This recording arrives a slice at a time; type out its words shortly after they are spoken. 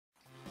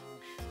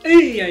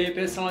E aí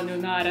pessoal,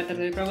 na área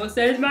trazendo pra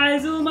vocês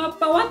mais uma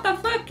what the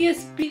fuck,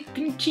 esse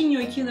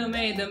pintinho aqui no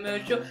meio do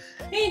meu jogo.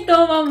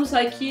 Então vamos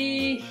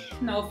aqui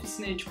na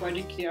oficina, a gente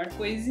pode criar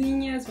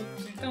coisinhas,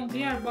 vamos então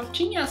criar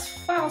botinhas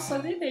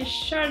falsas e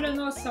deixar a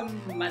nossa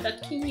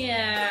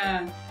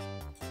madoquinha.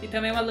 E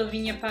também uma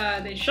luvinha pra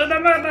deixar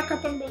da madoca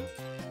também.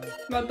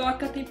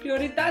 Madoca tem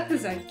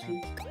prioridades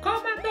aqui.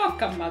 Qual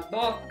madoca?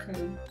 Madoca?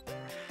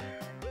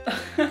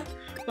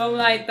 Vamos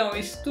lá então,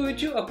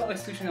 estúdio. Opa,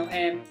 estúdio não,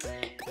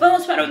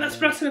 vamos para o nosso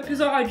próximo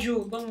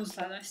episódio. Vamos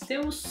lá, nós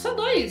temos só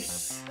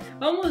 2.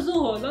 Vamos no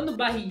Rolando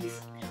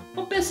Barris.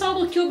 O pessoal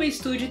do Kyubey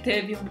Studio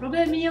teve um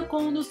probleminha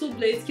com um dos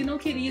dublês que não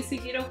queria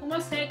seguir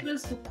algumas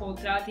regras do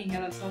contrato em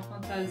relação à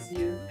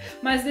fantasia,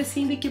 mas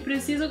decidem que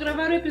precisam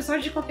gravar o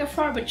episódio de qualquer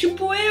forma.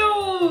 Tipo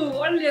eu!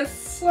 Olha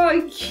só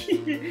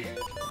que...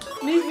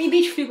 me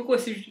identifico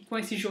com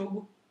esse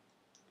jogo.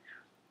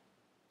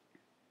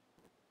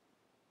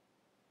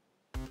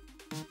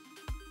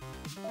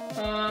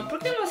 Por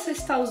que você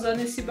está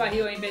usando esse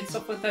barril ao invés de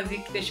sua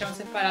fantasia que deixaram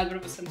separado para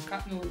você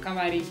no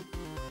camarim?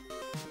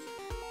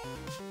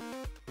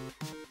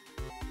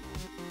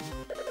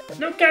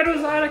 Não quero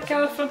usar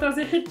aquela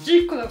fantasia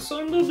ridícula.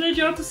 Sou um dublê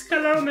de alto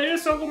escalão,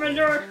 mereço algo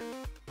melhor.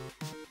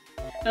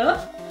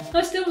 Hã?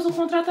 Nós temos um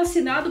contrato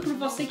assinado por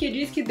você que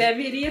diz que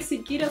deveria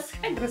seguir as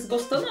regras,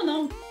 gostando ou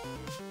não.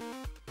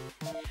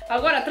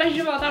 Agora, trate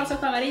de voltar ao seu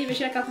camarim e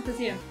mexer naquela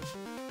fantasia.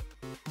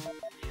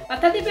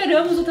 Até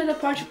liberamos o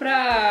teleporte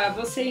pra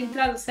você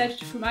entrar no set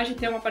de filmagem e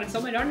ter uma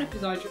aparição melhor no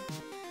episódio.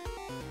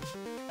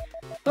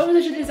 Vamos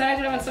agilizar a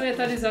gravação e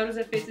atualizar os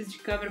efeitos de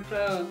câmera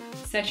para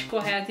o set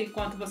correto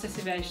enquanto você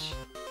se veste.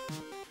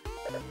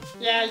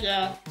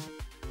 Yeah.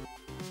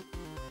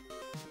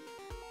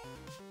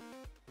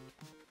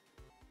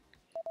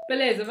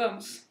 Beleza,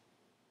 vamos.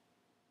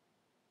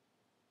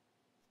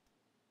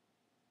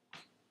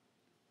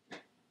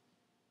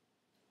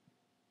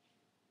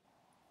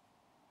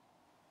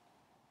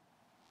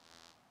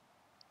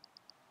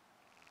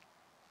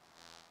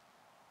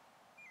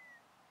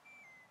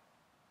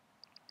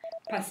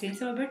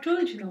 Paciência é uma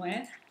virtude, não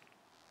é?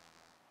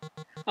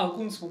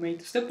 Alguns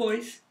momentos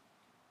depois...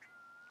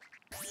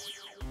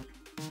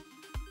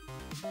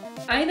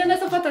 Ainda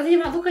nessa fantasia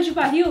maluca de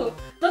barril,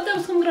 não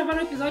temos como gravar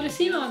um episódio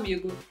assim, meu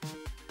amigo.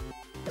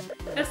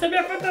 Essa é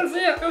minha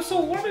fantasia, eu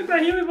sou o homem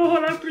barril e vou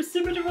rolar por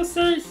cima de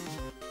vocês.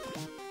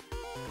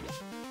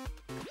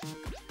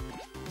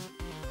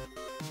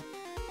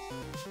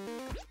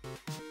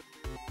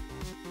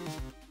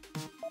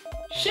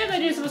 Chega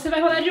disso, você vai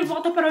rolar de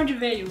volta para onde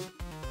veio.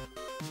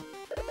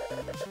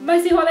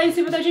 Mas se rolar em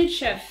cima da gente,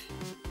 chefe.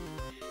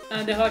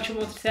 Derrote um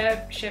outro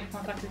chefe com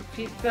ataque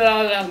físico.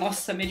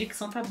 Nossa, minha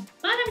dicção tá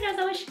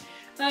maravilhosa hoje.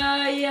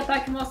 E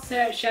ataque um outro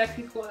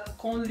chefe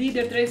com o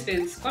líder 3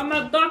 vezes. Com a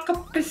madoca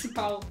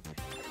principal.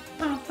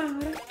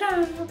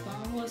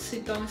 Vamos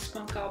então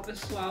espancar o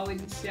pessoal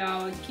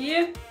inicial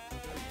aqui.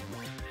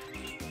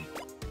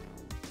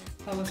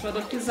 Vamos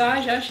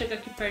madoquizar já. Chega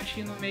aqui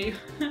pertinho no meio.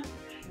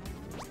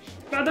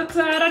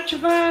 Madoquizar,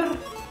 ativar.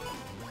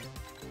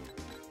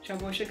 Já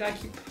vou chegar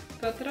aqui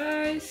pra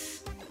trás.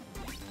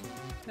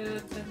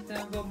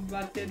 Vamos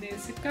bater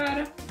nesse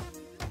cara.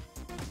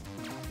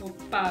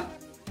 Opa,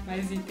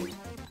 mais item.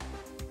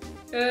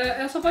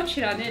 Eu só vou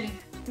atirar nele.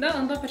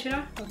 Não dá pra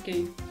atirar?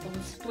 Ok.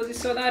 Vamos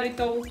posicionar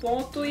então o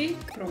ponto e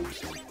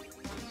pronto.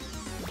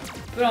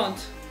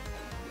 Pronto.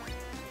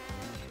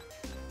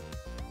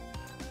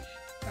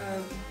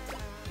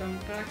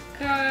 Vamos pra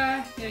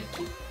cá e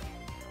aqui.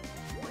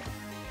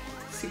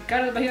 Esse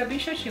cara da barriga é bem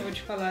chatinho, vou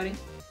te falar, hein.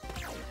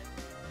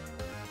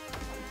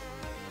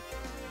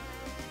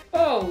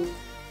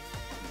 Oh!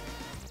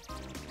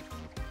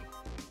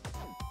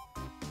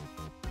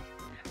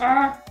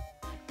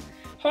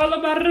 Rola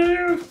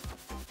barril!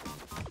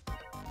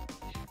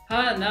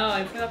 Não,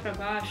 eu fui lá pra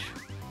baixo.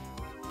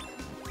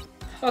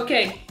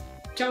 Ok,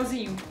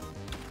 tchauzinho.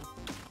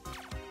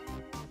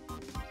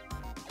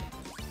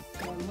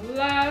 Vamos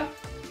lá.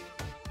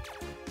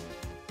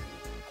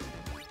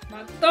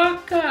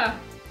 Madoca!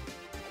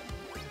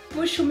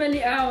 Puxa o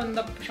meliante. Não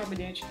dá pra puxar o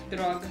meliante,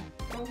 droga.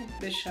 Vamos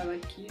deixar ela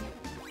aqui.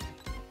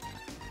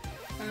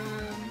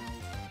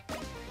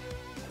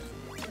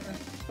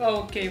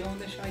 Ok, vamos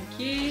deixar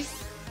aqui.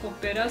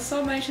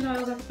 Cooperação, mas a gente não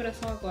vai usar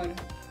cooperação agora.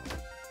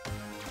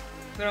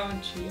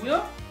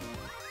 Prontinho.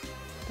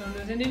 Torno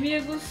dos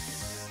inimigos.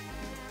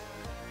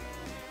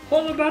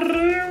 Rola o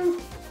barril.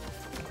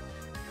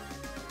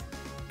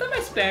 Tá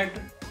mais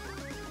perto.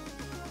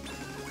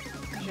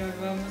 Já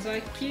vamos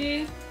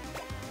aqui.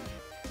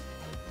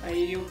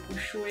 Aí eu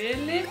puxo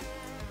ele.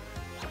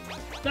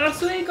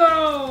 Nosso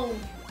igual.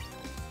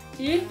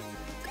 E...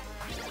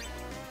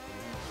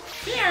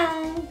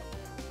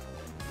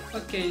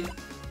 Ok.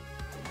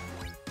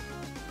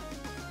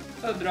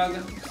 Oh, droga,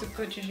 não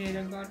consigo atingir ele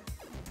agora.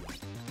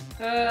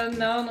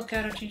 Não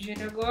quero atingir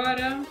ele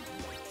agora.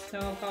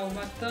 Senão eu acabo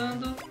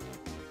matando.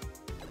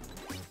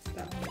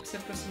 Tá, vamos se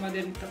aproximar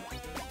dele então.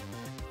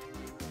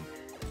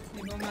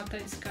 E vou matar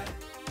esse cara.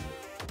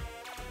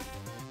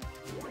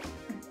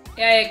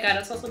 E aí,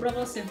 cara, só sobrou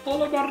você.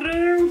 Rola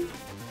barril!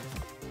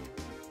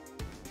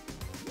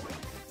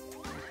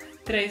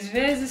 3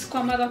 vezes com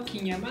a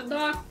Madoquinha.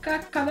 Madoca,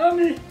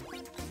 calome!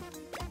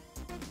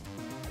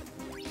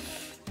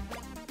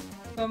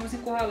 Vamos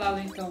encurralá-lo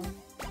então.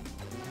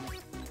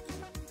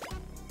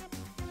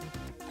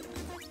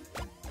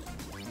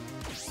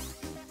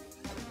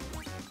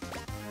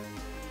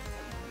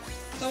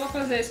 Só vou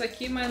fazer isso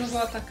aqui, mas não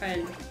vou atacar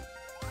ele.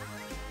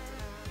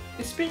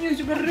 Espinhos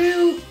de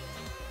barril!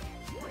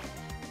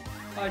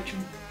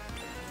 Ótimo.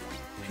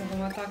 Já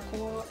vamos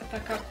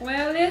atacar com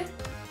ela.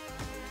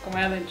 Com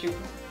ela, digo.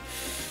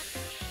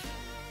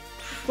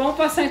 Vamos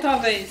passar então a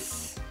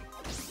vez.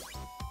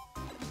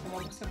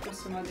 Vamos se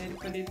aproximar dele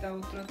para ele dar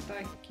outro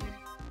ataque.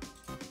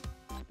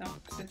 Não,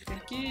 você fica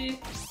aqui.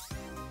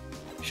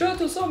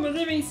 Juntos somos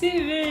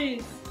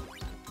invencíveis!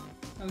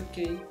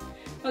 Ok.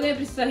 Alguém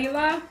precisa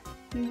rilar?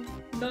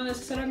 Não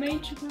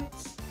necessariamente,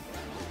 mas...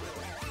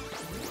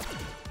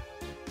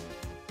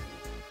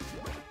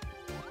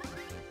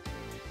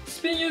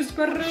 Espinhos de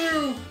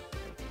barril!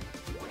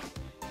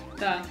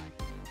 Tá.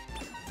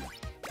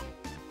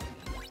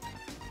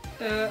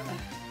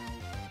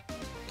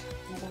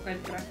 Vou colocar ele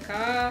pra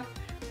cá.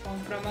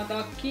 Vamos pra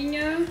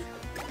Madoquinha.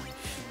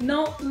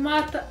 Não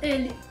mata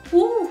ele.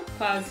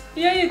 Quase.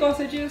 E aí,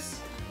 gosta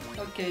disso?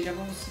 Ok, já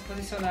vamos se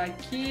posicionar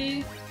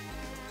aqui.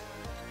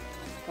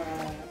 Vou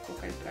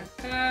colocar ele pra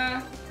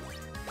cá.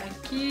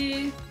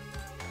 Aqui.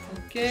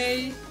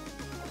 Ok.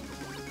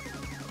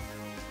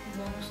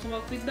 Vamos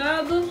tomar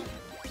cuidado.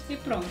 E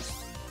pronto.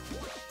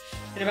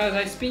 Ele vai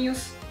usar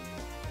espinhos?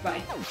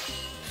 Vai.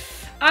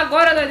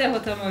 Agora nós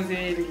derrotamos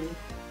ele.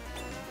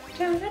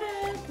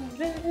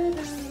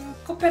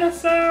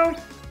 Cooperação.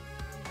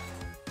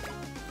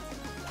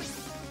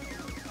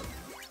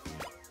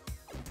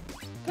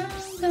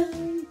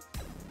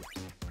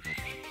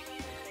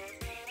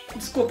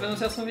 Desculpa, eu não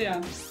sei assoviar.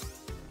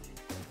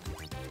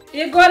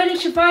 E agora a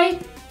gente vai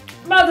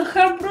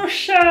madurar pro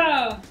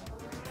chão.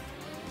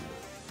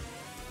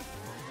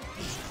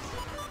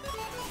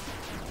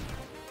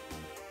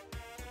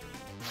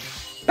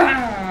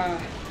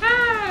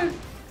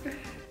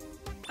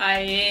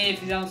 Aê,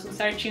 fizemos tudo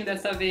certinho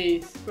dessa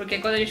vez. Porque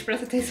quando a gente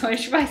presta atenção, a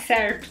gente vai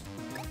certo.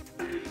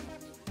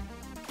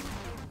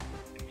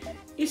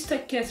 Isso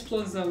aqui é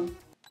explosão.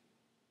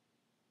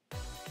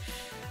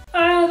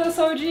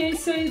 Nossa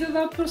audiência indo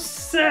lá pro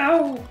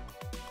céu.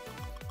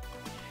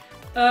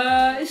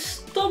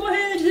 Estou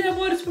morrendo de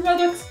amores por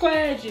Madoka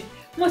Squad.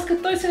 Música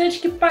tão excelente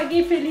que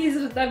paguei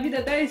feliz da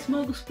vida 10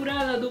 mangos por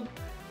hora do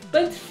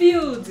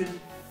Battlefield.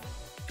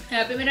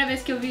 É a primeira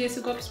vez que eu vi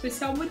esse golpe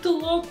especial, muito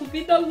louco,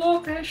 vida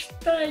louca,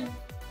 hashtag.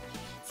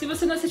 Se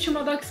você não assistiu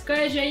Madoka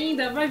Squad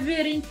ainda, vai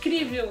ver, é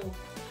incrível.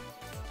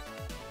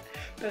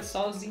 O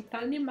pessoalzinho tá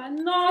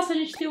animado. Nossa, a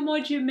gente tem um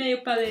monte de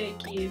e-mail pra ler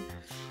aqui.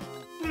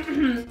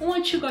 Um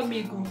antigo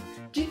amigo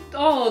de...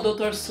 Oh,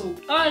 Dr. Sul,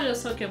 olha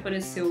só quem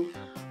apareceu.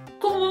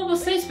 Como vão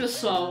vocês,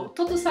 pessoal?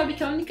 Todos sabem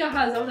que a única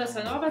razão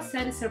dessa nova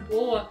série ser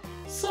boa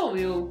sou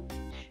eu.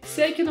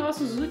 Sei que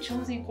nossos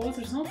últimos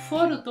encontros não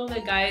foram tão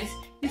legais.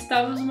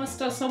 Estávamos numa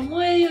situação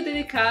meio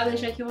delicada,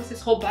 já que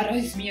vocês roubaram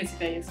as minhas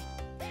ideias.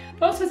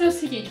 Vamos fazer o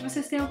seguinte,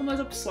 vocês têm algumas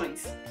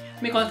opções.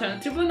 Me encontrar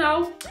no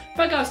tribunal,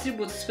 pagar os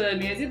tributos pelas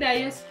minhas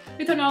ideias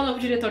e tornar o novo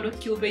diretor do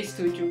Kyubey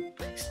Studio.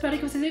 Espero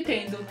que vocês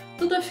entendam.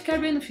 Tudo vai ficar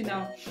bem no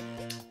final.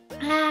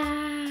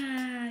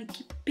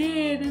 Que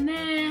pena,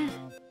 né?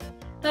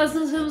 Nós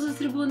nos vemos no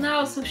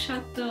tribunal, seu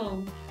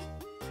chatão.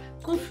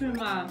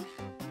 Confirmar.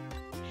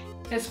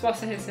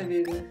 Resposta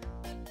recebida.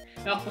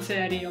 Eu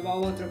aconselharia uma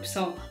outra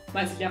opção,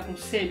 mas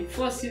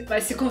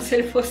se o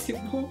conselho fosse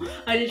bom,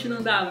 a gente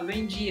não dava,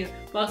 vendia.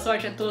 Boa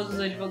sorte a todos os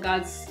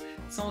advogados,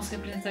 são os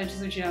representantes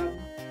do diabo.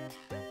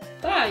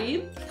 Tá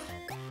aí.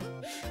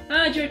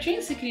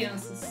 Divertindo-se,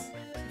 crianças.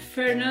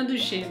 Fernando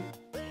G.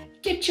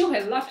 Que tio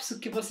relapso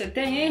que você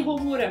tem, hein,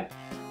 Romura?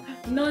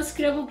 Não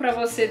escrevo pra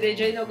você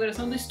desde a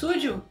inauguração do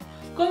estúdio?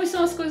 Como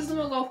estão as coisas no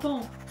meu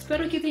galpão?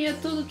 Espero que tenha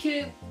tudo do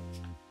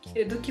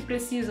que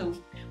precisam.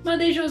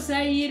 Mandei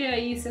José ir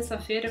aí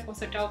sexta-feira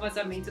consertar o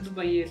vazamento do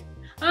banheiro.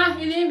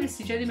 E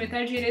lembre-se de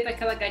alimentar direito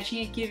aquela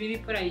gatinha que vive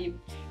por aí.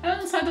 Ela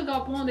não sai do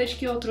galpão desde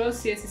que eu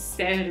trouxe esse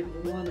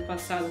cérebro no ano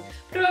passado.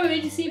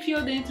 Provavelmente se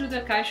enfiou dentro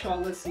da caixa ou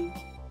algo assim.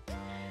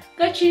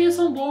 Gatinhos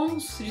são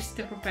bons, disse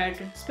ter por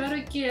perto.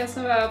 Espero que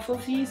essa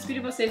fofinha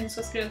inspire vocês em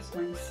suas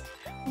criações.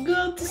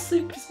 Gatos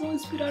sempre vão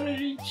inspirar a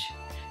gente.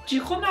 De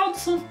Ronaldo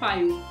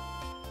Sampaio.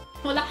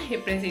 Olá,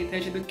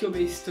 representante do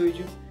Kyubey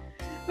Studio.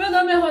 Meu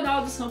nome é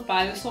Ronaldo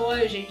Sampaio, sou o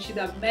agente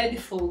da Mad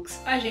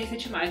Folks, agência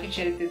de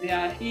marketing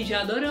LTDA, e já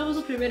adoramos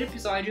o primeiro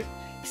episódio.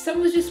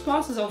 Estamos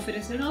dispostos a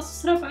oferecer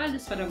nossos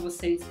trabalhos para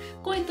vocês,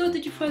 com o intuito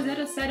de fazer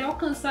a série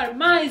alcançar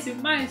mais e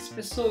mais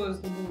pessoas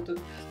no mundo.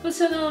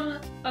 Funciona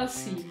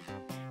assim.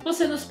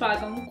 Você nos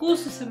paga um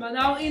custo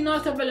semanal e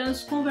nós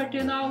trabalhamos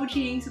convertendo a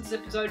audiência dos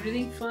episódios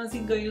em fãs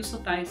em ganhos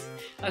totais.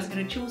 Nós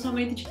garantimos um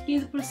aumento de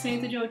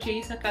 15% de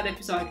audiência a cada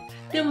episódio.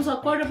 Temos um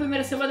acordo na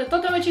primeira semana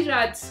totalmente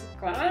grátis,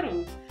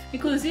 claro!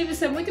 Inclusive,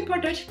 isso é muito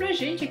importante pra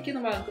gente aqui no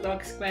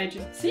Madoka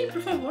Squad. Sim,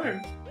 por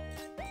favor.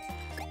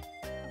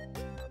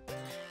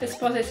 esse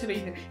possa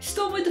receber.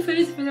 Estou muito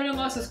feliz em fazer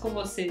negócios com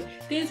você.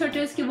 Tenho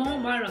certeza que vão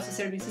amar nossos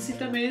serviços e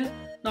também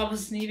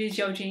novos níveis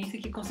de audiência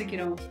que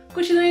conseguirão.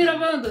 Continuem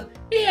gravando.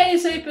 E é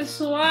isso aí,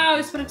 pessoal.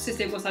 Espero que vocês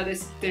tenham gostado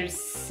desse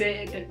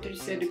terceiro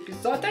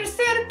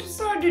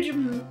episódio de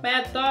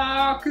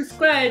Metal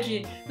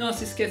Squad. Não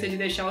se esqueça de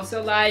deixar o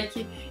seu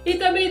like. E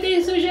também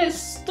tem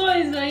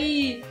sugestões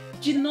aí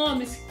de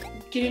nomes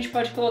que a gente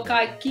pode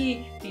colocar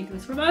aqui. Tem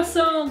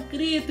transformação,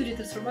 grito de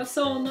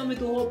transformação, nome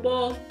do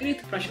robô,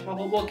 grito pra chamar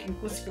robô, que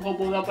inclusive o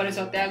robô não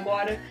apareceu até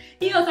agora,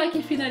 e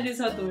ataque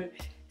finalizador.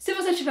 Se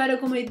você tiver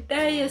alguma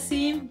ideia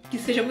assim, que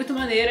seja muito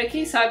maneira,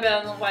 quem sabe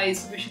ela não vai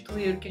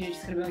substituir o que a gente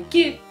escreveu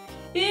aqui.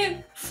 E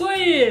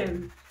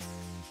fui!